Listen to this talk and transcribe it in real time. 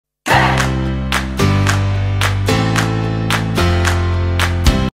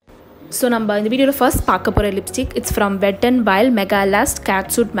So நம்ம இந்த வீடியோல ஃபர்ஸ்ட் பார்க்க போற lipstick it's from Wet n Wild Mega Last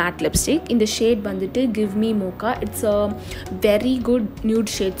Catsuit Matte Lipstick. இந்த ஷேட் வந்துட்டு Give Me Mocha. It's a very good nude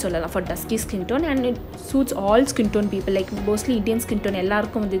shade சொல்லலாம் for dusky skin tone and it suits all skin tone people like mostly Indian skin tone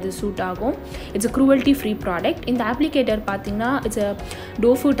எல்லாருக்கும் வந்து இது suit ஆகும். It's a cruelty free product. இந்த applicator பாத்தீங்கன்னா it's a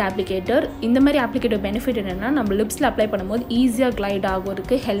doe foot applicator. இந்த மாதிரி applicator benefit என்னன்னா நம்ம லிப்ஸ்ல அப்ளை பண்ணும்போது ஈஸியா glide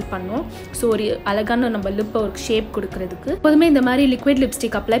ஆகுறதுக்கு ஹெல்ப் பண்ணும். சோ ஒரு அழகான நம்ம லிப் ஒரு ஷேப் கொடுக்கிறதுக்கு. எப்பவுமே இந்த மாதிரி லிக்விட்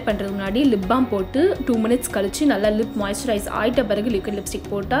லிப்ஸ்டிக் அப்ளை பண்றது முன்னாடி லிப் பாம் போட்டு 2 minutes கழிச்சு நல்லா லிப் மாய்ஸ்சரைஸ் ஆயிட்ட பிறகு லிக்விட் லிப்ஸ்டிக்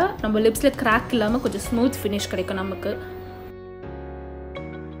போட்டா நம்ம லிப்ஸ்ல கிராக் இல்லாம கொஞ்சம் ஸ்மூத் ஃபினிஷ் கிடைக்கும் நமக்கு.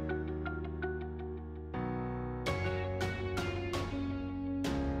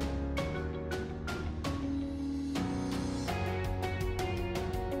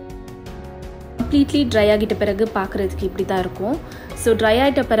 completely dry ஆகிட்ட பிறகு பார்க்கிறதுக்கு இப்படி தான் இருக்கும். So dry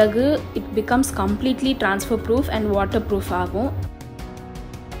ஆயிட்ட பிறகு it becomes completely transfer proof and waterproof ஆகும்.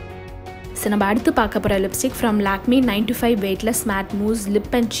 So நம்ம அடுத்து பார்க்க போற lipstick from Lakme 95 weightless matte mousse lip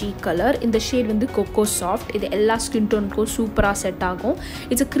and cheek color. இந்த ஷேட் வந்து Cocoa Soft. இது எல்லா ஸ்கின் டோனுக்கும் சூப்பரா செட் ஆகும்.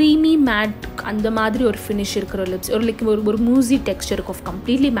 இட்ஸ் a creamy matte அந்த மாதிரி ஒரு ஃபினிஷ் இருக்கிற லிப்ஸ் ஒரு மூஸி டெக்ஸ்சர் இருக்கும்.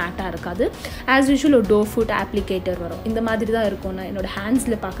 கம்ப்ளீட்லி மேட்டா இருக்காது. as usual ஒரு doe foot applicator வரும். இந்த மாதிரி தான் இருக்கும். நான் என்னோட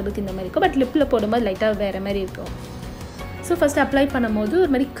ஹேண்ட்ஸ்ல பார்க்கிறதுக்கு இந்த மாதிரி இருக்கும். பட் லிப்ல போடும்போது லைட்டா வேற மாதிரி இருக்கும். ஸோ ஃபஸ்ட் அப்ளை பண்ணும்போது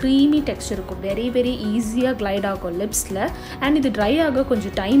ஒரு மாதிரி க்ரீமி டெக்ஸ்சர் இருக்கும். வெரி ஈஸியாக கிளைட் ஆகும் லிப்ஸில். அண்ட் இது ட்ரை ஆக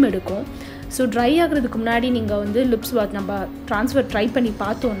கொஞ்சம் டைம் எடுக்கும். ஸோ ட்ரை ஆகிறதுக்கு முன்னாடி நீங்கள் வந்து லிப்ஸ் நம்ம ட்ரான்ஸ்ஃபர் ட்ரை பண்ணி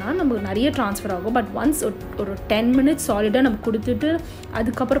பார்த்தோன்னா நமக்கு நிறைய ட்ரான்ஸ்ஃபர் ஆகும். பட் ஒன்ஸ் ஒரு 10 minutes சாலிடாக நம்ம கொடுத்துட்டு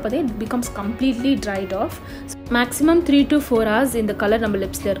அதுக்கப்புறம் பார்த்தீங்கன்னா it becomes completely tried of. Maximum 3 to 4 hours இந்த கலர் நம்ம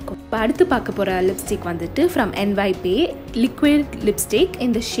லிப்ஸில் இருக்கும். இப்போ அடுத்து பார்க்க போகிற லிப்ஸ்டிக் வந்துட்டு ஃப்ரம் NYP லிக்விட் லிப்ஸ்டிக்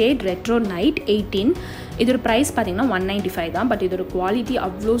இந்த ஷேட் ரெட்ரோ நைட் 18. இதோட ப்ரைஸ் பார்த்தீங்கன்னா 195 தான். பட் இதோட குவாலிட்டி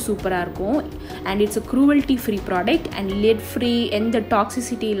அவ்வளோ சூப்பராக இருக்கும். And it's a cruelty free product and lid free, எந்த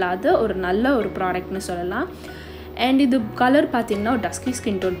டாக்ஸிசிட்டி இல்லாத ஒரு நல்ல ஒரு ப்ராடக்ட்னு சொல்லலாம். அண்ட் இது கலர் பார்த்தீங்கன்னா ஒரு டஸ்கி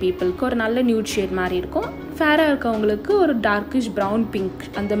ஸ்கின் டோன் பீப்புளுக்கு ஒரு நல்ல நியூட் ஷேட் மாதிரி இருக்கும். ஃபேராக இருக்கவங்களுக்கு ஒரு டார்க்கிஷ் ப்ரௌன் பிங்க்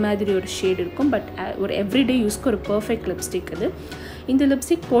அந்த மாதிரி ஒரு ஷேட் இருக்கும். பட் ஒரு எவ்ரிடே யூஸ்க்கு ஒரு பர்ஃபெக்ட் லிப்ஸ்டிக் இது. இந்த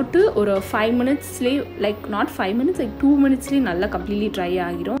லிப்ஸ்டிக் போட்டு ஒரு 5 minutesலேயே லைக் நாட் 5 minutes லைக் 2 minutesலேயே நல்லா கம்ப்ளீட்லி ட்ரை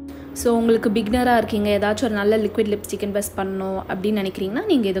ஆகிரும். ஸோ உங்களுக்கு பிகினராக இருக்கீங்க, ஏதாச்சும் ஒரு நல்ல லிக்விட் லிப்ஸ்டிக் இன்வெஸ்ட் பண்ணணும் அப்படின்னு நினைக்கிறீங்கன்னா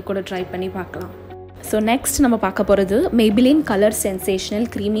நீங்கள் இதை கூட ட்ரை பண்ணி பார்க்கலாம். ஸோ நெக்ஸ்ட் நம்ம பார்க்க போகிறது Maybelline colour sensational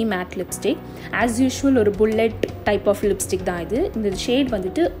creamy mat lipstick. As usual ஒரு புல்லட் டைப் ஆஃப் லிப்ஸ்டிக் தான் இது. இந்த ஷேட்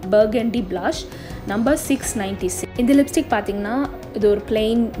வந்துட்டு Burgundy Blush நம்பர் 696. இந்த லிப்ஸ்டிக் பார்த்தீங்கன்னா இது ஒரு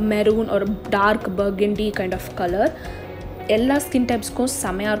பிளெயின் மெரூன் ஒரு dark Burgundy kind of colour. எல்லா ஸ்கின் டைப்ஸ்க்கும்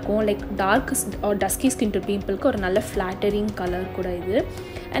செமையாக இருக்கும். Like dark dusky skin type பீப்புளுக்கு ஒரு நல்ல ஃப்ளாட்டரிங் கலர் கூட இது.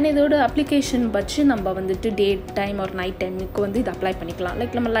 அண்ட் இதோட அப்ளிகேஷன் வச்சு நம்ம வந்துட்டு டே டைம் ஒரு நைட் டைமுக்கு வந்து இது அப்ளை பண்ணிக்கலாம்.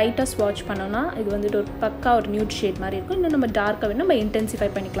 லைக் நம்ம லைட்டாக ஸ்வாட்ச் பண்ணோன்னா இது வந்துட்டு ஒரு பக்கா ஒரு நியூட் ஷேட் மாதிரி இருக்கும். இன்னும் நம்ம டார்க்காக வேணும் நம்ம இன்டென்சிஃபை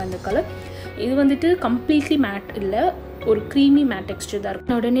பண்ணிக்கலாம் இந்த கலர். இது வந்துட்டு கம்ப்ளீட்லி மேட் இல்லை, ஒரு க்ரீமி மேட் டெக்ஸ்டர் தான்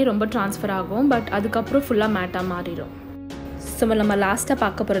இருக்கும். உடனே ரொம்ப ட்ரான்ஸ்ஃபர் ஆகும். பட் அதுக்கப்புறம் ஃபுல்லாக மேட்டாக மாறிடும். ஸோ நம்ம லாஸ்ட்டாக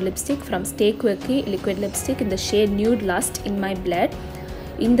பார்க்க போகிற lipstick from Steakwiki liquid lipstick இந்த shade nude last in my blood.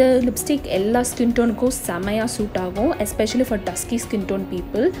 இந்த லிப்ஸ்டிக் எல்லா ஸ்கின் டோனுக்கும் செமையாக சூட் ஆகும், especially for dusky skin tone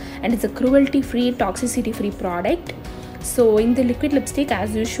people. And it's a cruelty free toxicity free product. So இந்த லிக்விட் லிப்ஸ்டிக்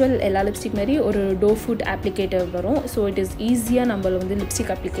ஆஸ் யூஷுவல் எல்லா lipstick மாதிரி ஒரு doe foot applicator வரும். So it is ஈஸியாக நம்மளை வந்து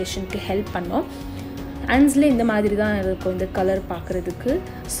லிப்ஸ்டிக் அப்ளிகேஷனுக்கு ஹெல்ப் பண்ணோம். ஹேண்ட்ஸில் இந்த மாதிரி தான் இருக்கும் இந்த கலர் பார்க்குறதுக்கு.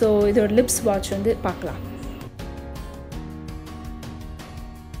 ஸோ இதோட லிப்ஸ் வாட்ச் வந்து பார்க்கலாம்.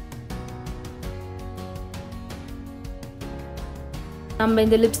 நம்ம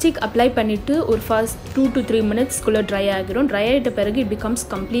இந்த லிப்ஸ்டிக் அப்ளை பண்ணிவிட்டு ஒரு ஃபர்ஸ்ட் 2 to 3 minutesக்குள்ளே ட்ரை ஆகிரும். ட்ரை ஆகிட்ட பிறகு it becomes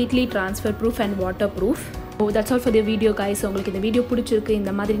completely transfer proof and water proof. That's all for the video guys. உங்களுக்கு இந்த வீடியோ பிடிச்சிருக்கு,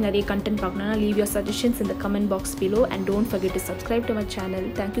 இந்த மாதிரி நிறைய கண்டென்ட் பார்க்கணும்னா leave your suggestions in the comment box below and don't forget to subscribe to my channel.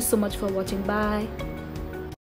 Thank you so much for watching. Bye.